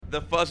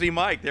The fuzzy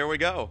mic. There we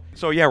go.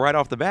 So, yeah, right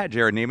off the bat,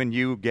 Jerrod Niemann,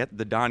 you get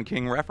the Don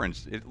King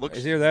reference. It looks...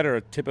 Is either that or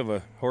a tip of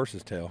a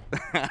horse's tail.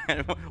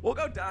 We'll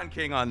go Don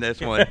King on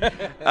this one.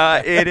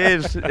 It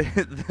is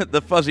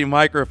the fuzzy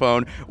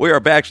microphone. We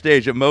are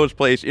backstage at Moe's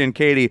Place in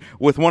Katy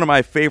with one of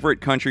my favorite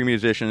country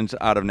musicians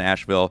out of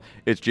Nashville.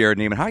 It's Jerrod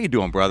Niemann. How you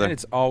doing, brother? And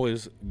it's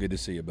always good to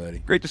see you, buddy.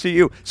 Great to see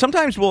you.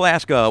 Sometimes we'll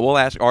ask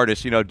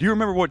artists, do you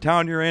remember what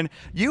town you're in?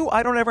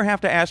 I don't ever have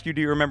to ask you,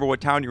 do you remember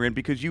what town you're in,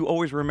 because you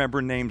always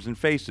remember names and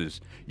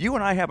faces. You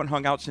and I haven't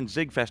hung out since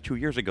Zigfest 2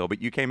 years ago,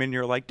 but you came in and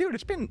you're like, dude,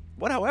 it's been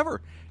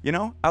whatever.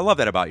 I love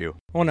that about you.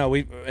 Well, no,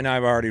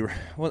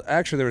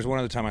 actually, there was one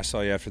other time I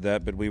saw you after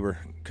that, but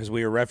because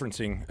we were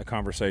referencing a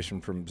conversation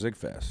from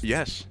Zigfest.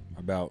 Yes.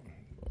 About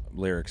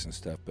lyrics and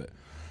stuff, but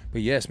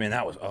yes, man,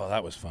 that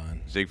was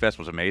fun. Zigfest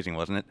was amazing,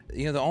 wasn't it?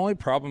 The only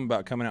problem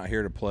about coming out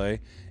here to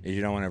play is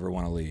you don't ever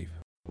want to leave.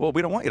 Well,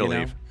 we don't want you to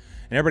leave.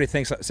 And everybody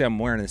thinks, I'm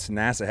wearing this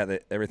NASA hat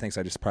that everybody thinks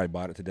I just probably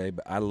bought it today,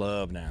 but I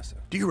love NASA.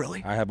 Do you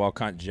really? I have all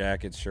kinds of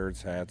jackets,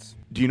 shirts, hats.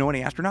 Do you know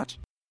any astronauts?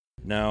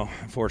 No,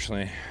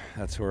 unfortunately.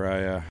 That's where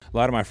a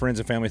lot of my friends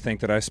and family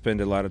think that I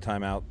spend a lot of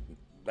time out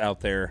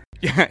there.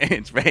 Yeah,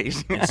 in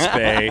space.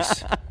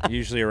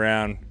 Usually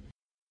around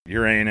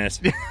Uranus.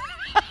 It's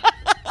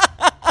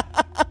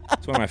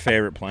one of my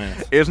favorite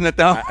planets. Isn't it,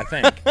 though? I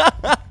think.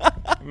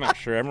 I'm not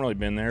sure. I haven't really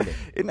been there. But.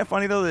 Isn't it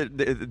funny, though,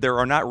 that there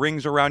are not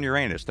rings around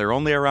Uranus? They're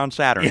only around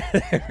Saturn.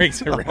 Yeah, rings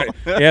are right.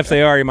 Yeah, if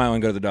they are, you might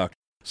want to go to the doctor.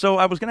 So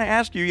I was going to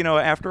ask you,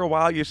 after a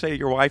while, you say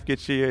your wife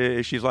gets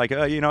you, she's like,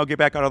 get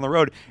back out on the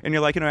road. And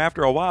you're like,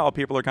 after a while,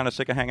 people are kind of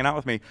sick of hanging out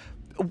with me.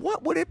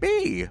 What would it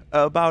be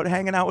about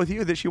hanging out with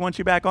you that she wants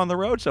you back on the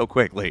road so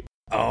quickly?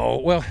 Oh,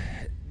 well,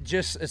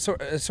 it's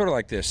sort of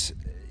like this.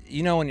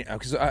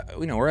 Because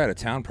we're out of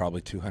town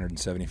probably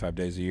 275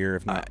 days a year,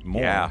 if not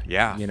more.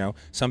 Yeah.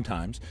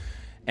 Sometimes.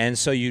 And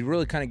so you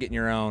really kind of get in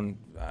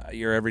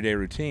your everyday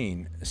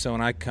routine. So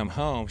when I come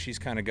home, she's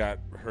kind of got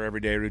her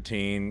everyday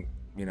routine,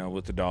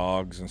 with the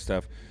dogs and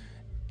stuff.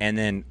 And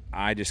then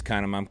I'm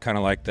kind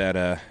of like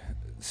that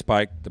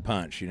Spike the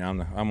Punch,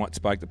 I'm what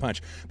Spike the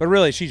Punch. But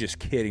really, she's just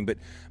kidding. But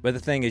the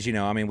thing is,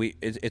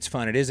 it's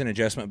fun. It is an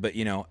adjustment, but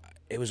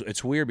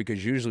it's weird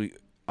because usually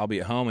I'll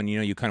be at home and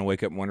you kind of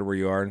wake up and wonder where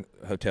you are in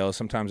hotels.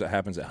 Sometimes that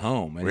happens at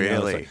home. And,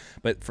 really?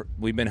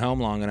 We've been home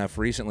long enough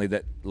recently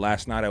that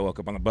last night I woke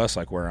up on the bus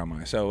like, where am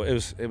I? So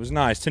it was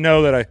nice to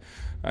know that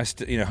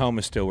home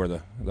is still where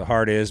the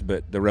heart is,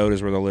 but the road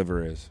is where the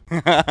liver is.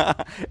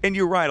 And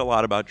you write a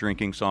lot about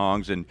drinking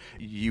songs, and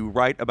you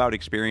write about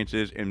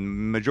experiences,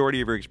 and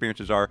majority of your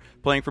experiences are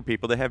playing for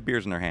people that have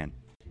beers in their hand.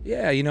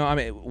 Yeah,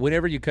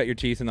 whenever you cut your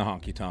teeth in the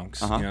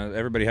honky-tonks,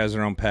 everybody has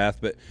their own path,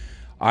 but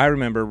I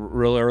remember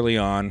real early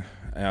on,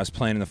 I was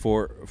playing in the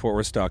Fort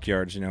Worth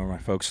Stockyards, where my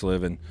folks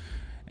live, and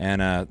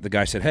the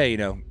guy said, hey, you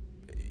know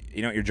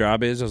what your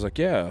job is? I was like,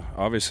 yeah,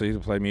 obviously to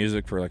play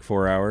music for like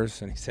 4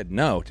 hours. And he said,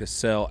 no, to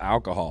sell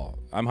alcohol.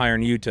 I'm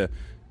hiring you to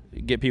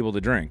get people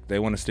to drink. They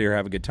want to stay here,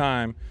 have a good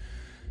time.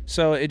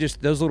 So it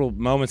just, those little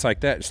moments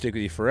like that stick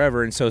with you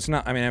forever. And so it's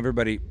not,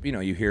 everybody,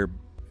 you hear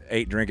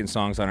 8 drinking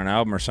songs on an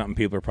album or something,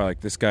 people are probably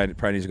like, this guy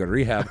probably needs to go to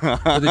rehab.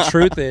 But the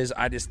truth is,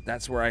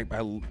 that's where I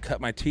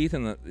cut my teeth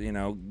in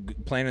the,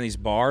 playing in these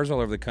bars all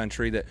over the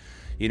country that,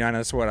 and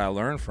that's what I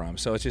learned from.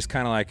 So it's just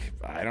kind of like,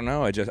 I don't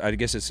know, I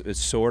guess it's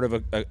sort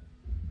of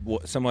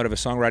somewhat of a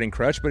songwriting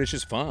crutch, but it's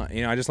just fun.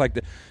 I just like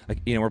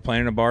we're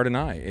playing in a bar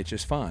tonight. It's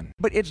just fun.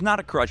 But it's not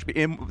a crutch.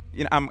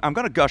 I'm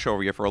going to gush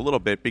over you for a little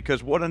bit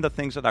because one of the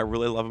things that I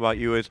really love about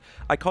you is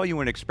I call you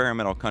an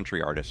experimental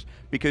country artist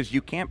because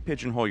you can't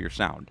pigeonhole your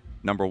sound.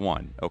 Number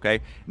one, okay?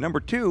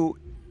 Number two,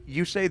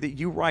 you say that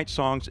you write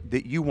songs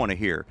that you want to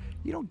hear.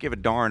 You don't give a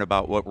darn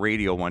about what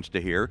radio wants to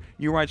hear.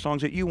 You write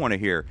songs that you want to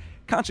hear.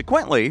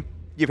 Consequently,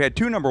 you've had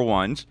 2 number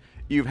ones.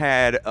 You've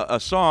had a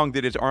song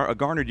that has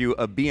garnered you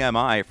a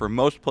BMI for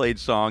most played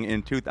song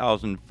in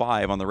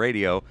 2005 on the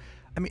radio.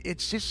 It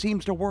just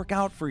seems to work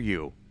out for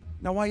you.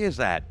 Now, why is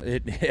that?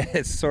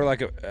 It's sort of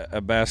like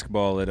a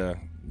basketball that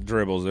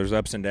dribbles. There's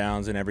ups and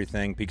downs and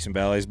everything, peaks and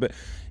valleys, but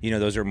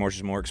those are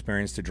more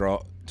experience to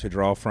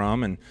draw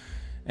from, and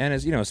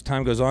as as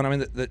time goes on,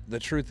 the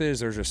truth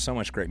is there's just so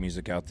much great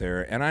music out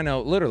there. And I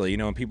know literally,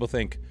 when people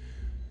think,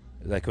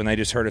 like when they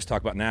just heard us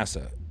talk about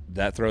NASA,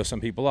 that throws some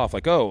people off,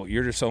 like, oh,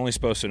 you're just only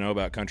supposed to know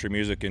about country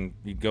music and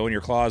you go in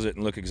your closet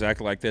and look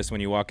exactly like this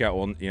when you walk out,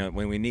 when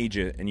we need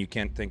you, and you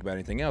can't think about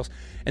anything else.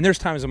 And there's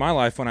times in my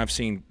life when I've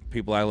seen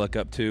people I look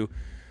up to,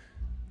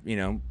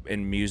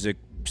 in music,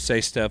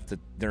 say stuff that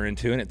they're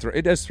into, and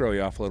it does throw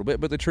you off a little bit.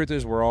 But the truth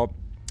is, we're all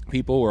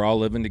people. We're all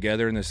living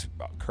together in this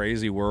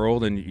crazy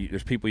world, and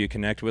there's people you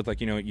connect with. Like,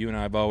 you and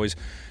I have always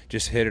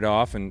just hit it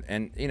off,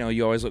 and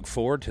you always look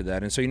forward to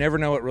that. And so you never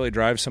know what really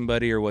drives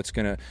somebody or what's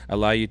going to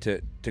allow you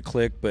to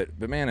click. But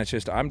man, it's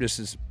just, I'm just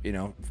as,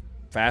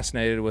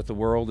 fascinated with the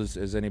world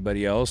as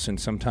anybody else. And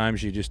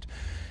sometimes you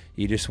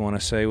just want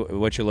to say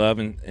what you love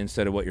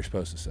instead of what you're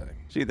supposed to say.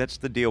 See, that's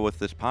the deal with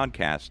this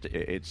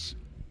podcast.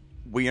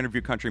 We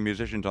interview country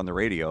musicians on the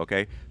radio,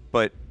 okay?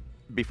 But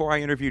before I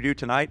interviewed you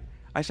tonight,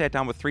 I sat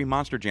down with 3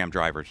 Monster Jam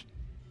drivers.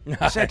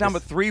 I sat down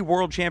with 3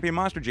 world champion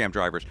Monster Jam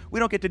drivers. We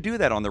don't get to do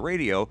that on the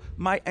radio.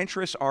 My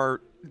interests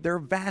they're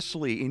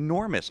vastly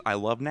enormous. I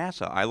love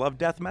NASA. I love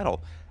death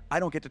metal. I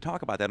don't get to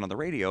talk about that on the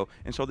radio,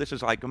 and so this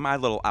is like my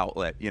little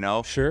outlet,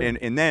 Sure.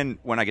 And then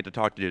when I get to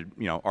talk to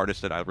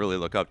artists that I really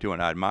look up to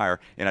and I admire,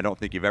 and I don't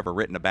think you've ever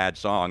written a bad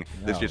song,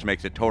 this just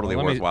makes it totally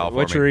worthwhile for me.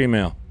 What's your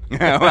email?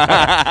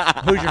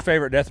 Who's your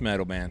favorite death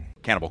metal band?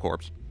 Cannibal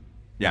Corpse.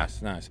 Yeah.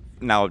 Nice.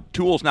 Now,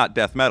 Tool's not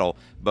death metal,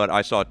 but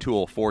I saw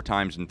Tool 4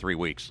 times in 3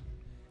 weeks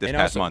this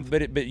past month.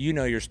 But you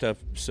know your stuff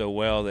so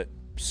well that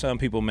some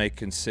people may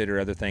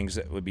consider other things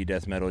that would be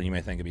death metal, and you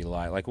may think it'd be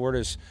light. Like where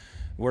does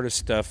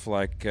stuff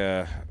like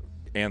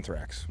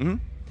Anthrax? Mm-hmm.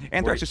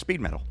 Anthrax is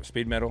speed metal.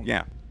 Speed metal.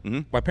 Yeah.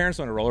 Mm-hmm. My parents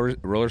owned a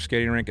roller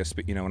skating rink,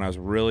 when I was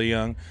really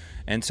young,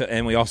 and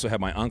we also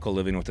had my uncle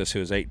living with us who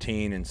was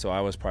 18, and so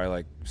I was probably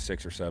like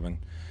 6 or 7,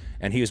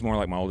 and he was more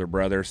like my older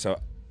brother. So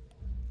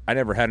I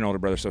never had an older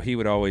brother, so he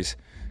would always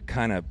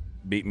kind of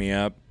beat me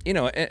up, in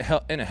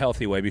a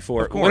healthy way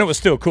before when it was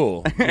still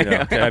cool,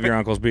 to have your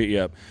uncles beat you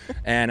up,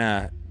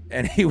 and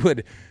he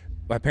would.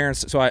 My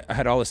parents, so I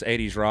had all this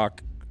 80s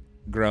rock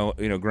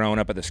growing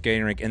up at the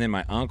skating rink, and then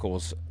my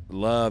uncles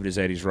loved his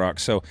 80s rock.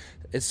 So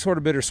it's sort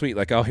of bittersweet.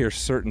 Like I'll hear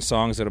certain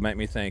songs that'll make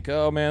me think,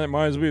 oh man, that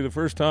reminds me of the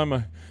first time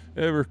I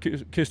ever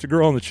kissed a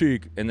girl on the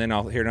cheek. And then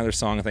I'll hear another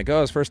song and think,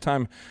 oh, it's the first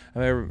time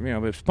I ever,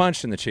 was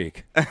punched in the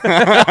cheek.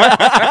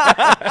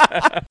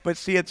 But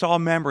see, it's all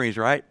memories,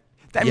 right?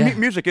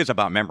 Music is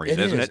about memories,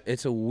 isn't it?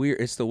 It's the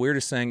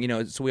weirdest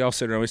thing. So we all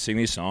sit around, we sing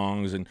these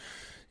songs, and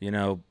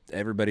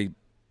everybody.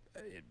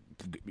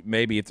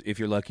 Maybe if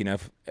you're lucky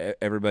enough,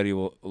 everybody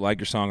will like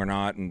your song or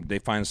not, and they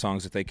find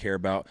songs that they care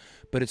about.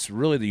 But it's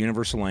really the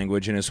universal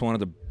language, and it's one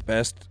of the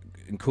best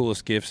and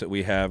coolest gifts that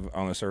we have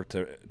on this earth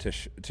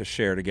to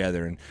share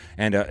together.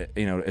 And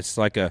it's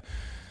like a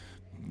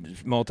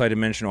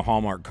multi-dimensional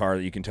Hallmark card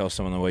that you can tell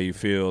someone the way you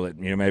feel. That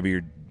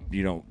maybe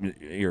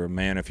you're a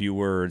man of few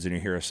words, and you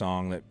hear a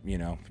song that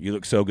you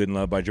look so good in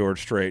love by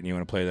George Strait, and you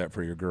want to play that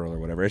for your girl or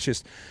whatever. It's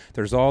just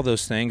there's all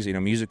those things.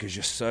 Music is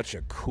just such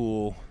a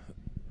cool.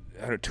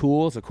 A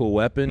tool, it's a cool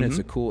weapon. Mm-hmm. It's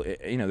a cool,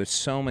 there's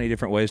so many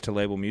different ways to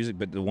label music,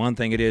 but the one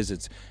thing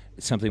it's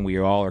something we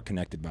all are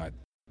connected by.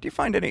 Do you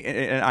find any,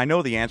 and I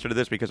know the answer to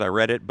this because I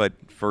read it, but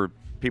for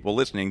people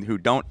listening who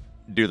don't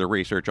do the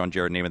research on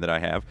Jerrod Niemann that I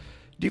have,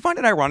 do you find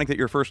it ironic that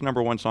your first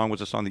 #1 song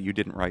was a song that you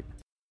didn't write?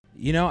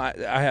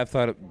 I have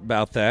thought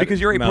about that.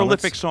 Because you're a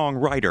prolific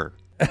songwriter.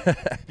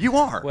 You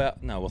are.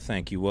 Well,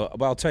 thank you. Well,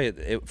 I'll tell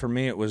you, for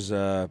me it was,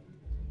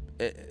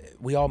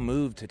 we all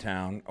moved to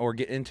town or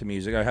get into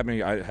music. I happen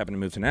to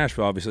move to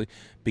Nashville, obviously,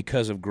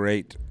 because of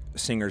great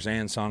singers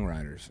and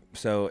songwriters.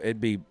 So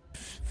it'd be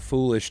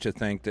foolish to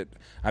think that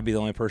I'd be the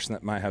only person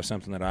that might have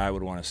something that I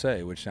would want to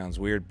say, which sounds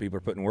weird. People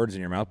are putting words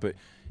in your mouth, but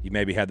you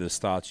maybe had those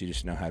thoughts. You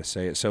just know how to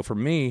say it. So for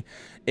me,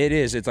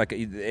 it's like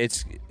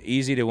it's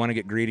easy to want to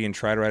get greedy and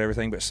try to write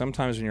everything, but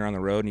sometimes when you're on the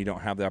road and you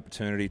don't have the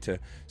opportunity to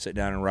sit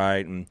down and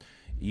write, and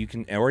you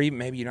can, or even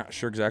maybe you're not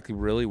sure exactly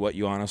really what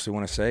you honestly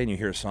want to say, and you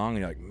hear a song and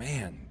you're like,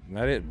 man,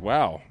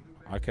 wow,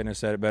 I couldn't have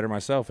said it better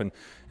myself. And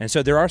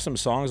so there are some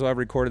songs I've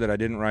recorded that I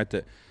didn't write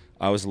that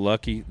I was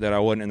lucky that I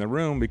wasn't in the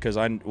room, because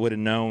I would have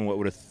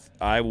known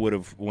I would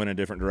have went a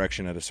different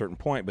direction at a certain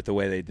point. But the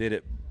way they did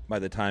it, by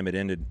the time it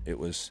ended, it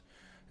was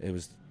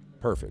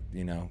perfect,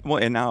 Well,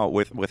 and now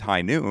with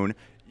High Noon,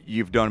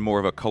 you've done more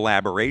of a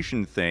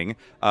collaboration thing.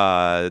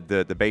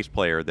 The bass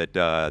player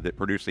that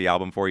produced the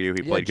album for you,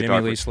 he played guitar.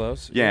 Jimmy Lee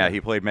Slows. Yeah,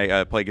 he played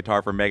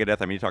guitar for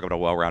Megadeth. I mean, you talk about a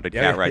well-rounded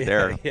cat right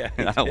there.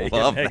 I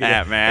love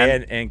that,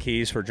 man. And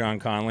keys for John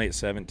Conley at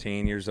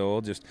 17 years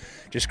old,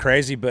 just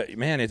crazy. But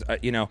man, it's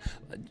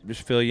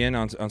just fill you in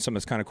on something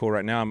that's kind of cool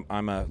right now.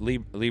 I'm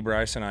Lee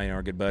Bryce and I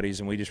are good buddies,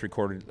 and we just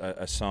recorded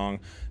a song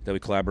that we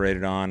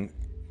collaborated on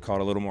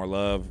called "A Little More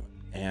Love,"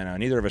 and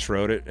neither of us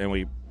wrote it, and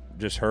we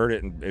just heard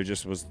it, and it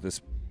just was this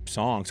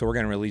song. So we're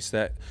going to release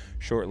that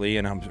shortly,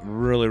 and I'm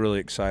really, really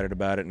excited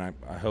about it, and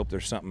I hope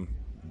there's something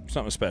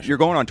special. You're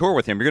going on tour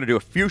with him. You're going to do a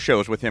few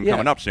shows with him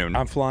coming up soon.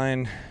 I'm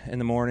flying in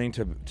the morning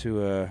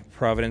to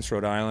Providence,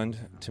 Rhode Island,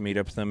 to meet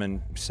up with them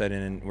and set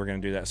in, and we're going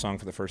to do that song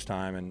for the first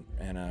time,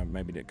 and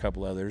maybe a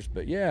couple others.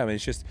 But yeah, I mean,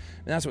 it's just,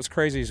 and that's what's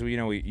crazy is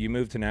you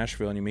move to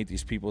Nashville and you meet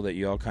these people that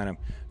you all kind of,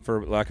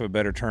 for lack of a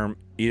better term,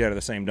 eat out of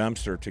the same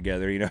dumpster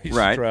together. You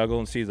right. Struggle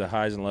and see the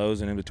highs and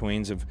lows and in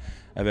betweens of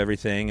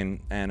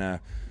everything, and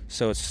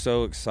so it's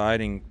so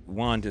exciting,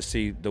 one, to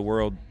see the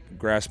world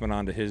grasping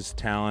onto his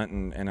talent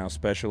and how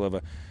special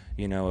of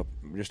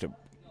just a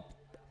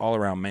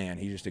all-around man.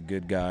 He's just a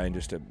good guy and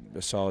just a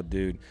solid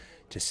dude.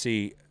 To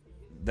see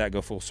that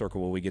go full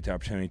circle where we get the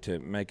opportunity to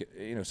make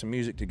some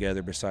music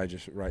together besides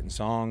just writing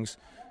songs,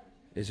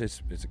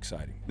 it's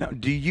exciting. Now,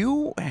 do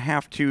you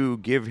have to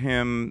give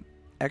him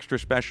extra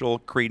special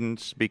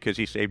credence because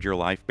he saved your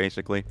life,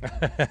 basically?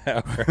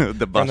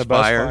 the bus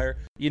fire.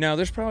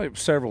 There's probably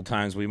several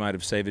times we might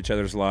have saved each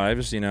other's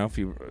lives, if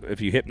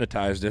you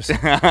hypnotized us.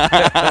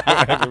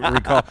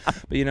 Recall.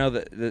 But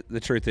the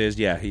truth is,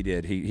 yeah, he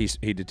did.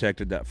 He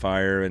detected that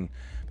fire,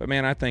 but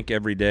man, I think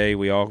every day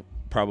we all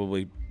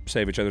probably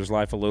save each other's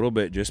life a little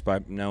bit just by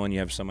knowing you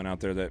have someone out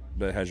there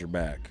that has your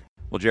back.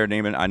 Well, Jerrod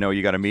Niemann, I know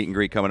you got a meet and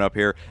greet coming up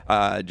here.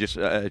 Just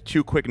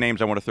 2 quick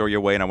names I want to throw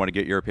your way, and I want to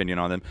get your opinion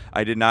on them.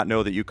 I did not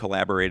know that you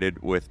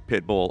collaborated with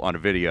Pitbull on a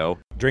video.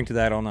 Drink to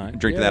that all night.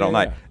 Drink to that all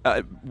night.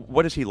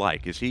 What is he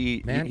like? Is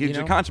he? Man, he's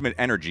a consummate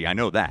energy. I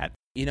know that.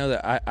 You know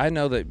that I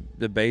know that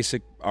the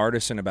basic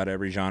artists in about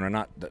every genre,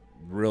 not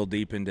real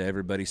deep into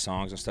everybody's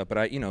songs and stuff,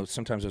 but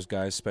sometimes those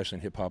guys, especially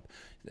in hip hop,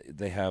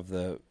 they have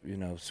the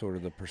sort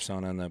of the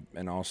persona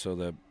and also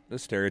the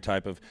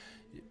stereotype of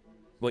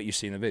what you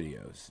see in the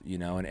videos,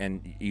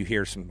 and you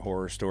hear some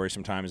horror stories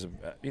sometimes of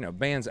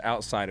bands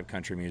outside of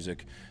country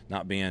music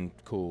not being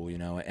cool,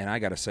 and I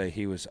got to say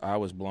I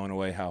was blown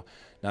away how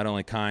not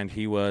only kind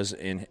he was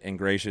and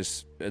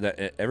gracious,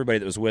 that everybody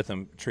that was with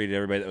him treated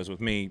everybody that was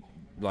with me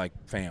like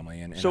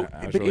family, and so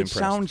I was really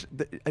impressed.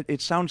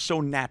 It sounds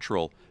so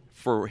natural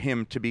for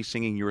him to be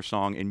singing your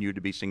song and you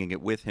to be singing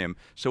it with him.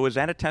 So is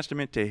that a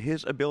testament to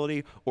his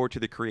ability or to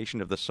the creation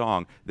of the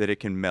song that it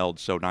can meld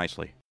so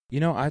nicely?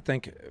 I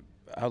think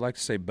I would like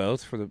to say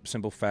both, for the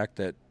simple fact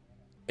that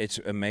it's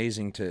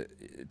amazing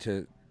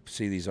to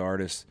see these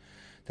artists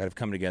that have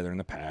come together in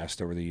the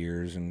past over the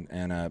years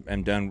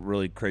and done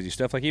really crazy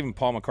stuff. Like even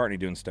Paul McCartney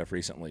doing stuff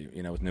recently,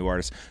 with new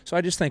artists. So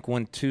I just think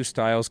when two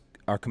styles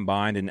are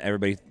combined and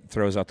everybody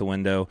throws out the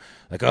window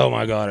like, oh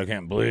my God, I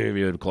can't believe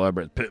you would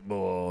collaborate with Pitbull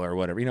or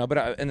whatever,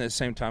 but and at the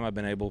same time I've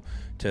been able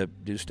to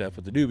do stuff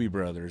with the Doobie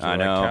Brothers. I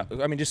know.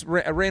 Just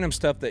random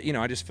stuff that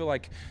I just feel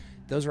like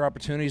those are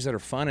opportunities that are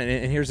fun.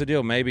 And here's the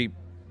deal: maybe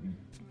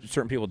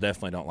certain people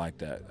definitely don't like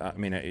that. I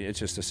mean, it's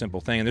just a simple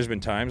thing. And there's been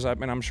times,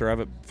 I'm sure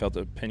I've felt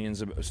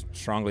opinions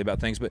strongly about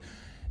things, but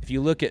if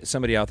you look at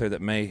somebody out there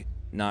that may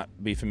not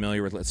be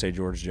familiar with, let's say,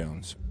 George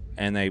Jones,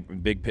 and they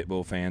big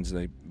Pitbull fans,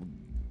 they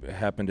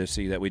happen to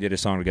see that we did a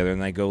song together,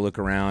 and they go look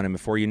around, and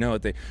before you know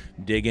it, they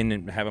dig in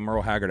and have a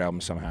Merle Haggard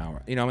album somehow.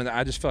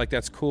 I just feel like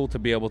that's cool to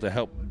be able to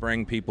help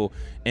bring people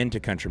into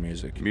country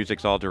music.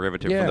 Music's all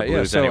derivative from the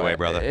blues so anyway,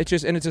 brother. It's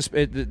just, and it's just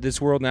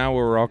this world now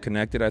where we're all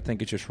connected. I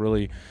think it's just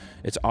really,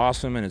 it's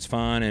awesome and it's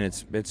fun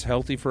and it's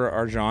healthy for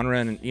our genre.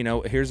 And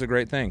here's the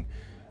great thing: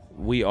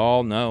 we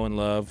all know and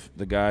love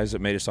the guys that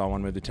made us all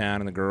want to move to town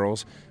and the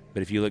girls.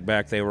 But if you look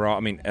back, they were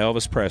all,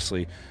 Elvis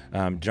Presley,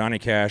 Johnny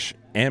Cash,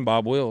 and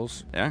Bob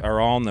Wills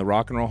are all in the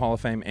Rock and Roll Hall of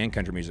Fame and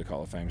Country Music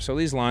Hall of Fame. So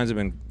these lines have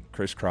been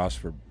crisscrossed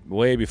for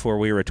way before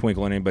we were a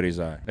twinkle in anybody's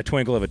eye, a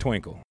twinkle of a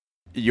twinkle.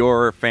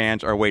 Your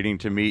fans are waiting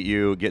to meet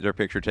you, get their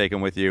picture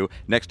taken with you.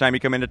 Next time you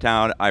come into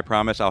town, I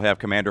promise I'll have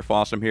Commander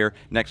Fossum here.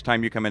 Next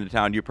time you come into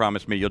town, you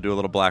promise me you'll do a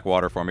little black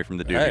water for me from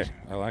the Doobies. Hey,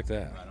 I like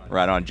that.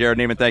 Right on. Jerrod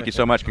Niemann, thank you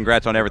so much.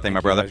 Congrats on everything, my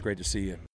brother. It's great to see you.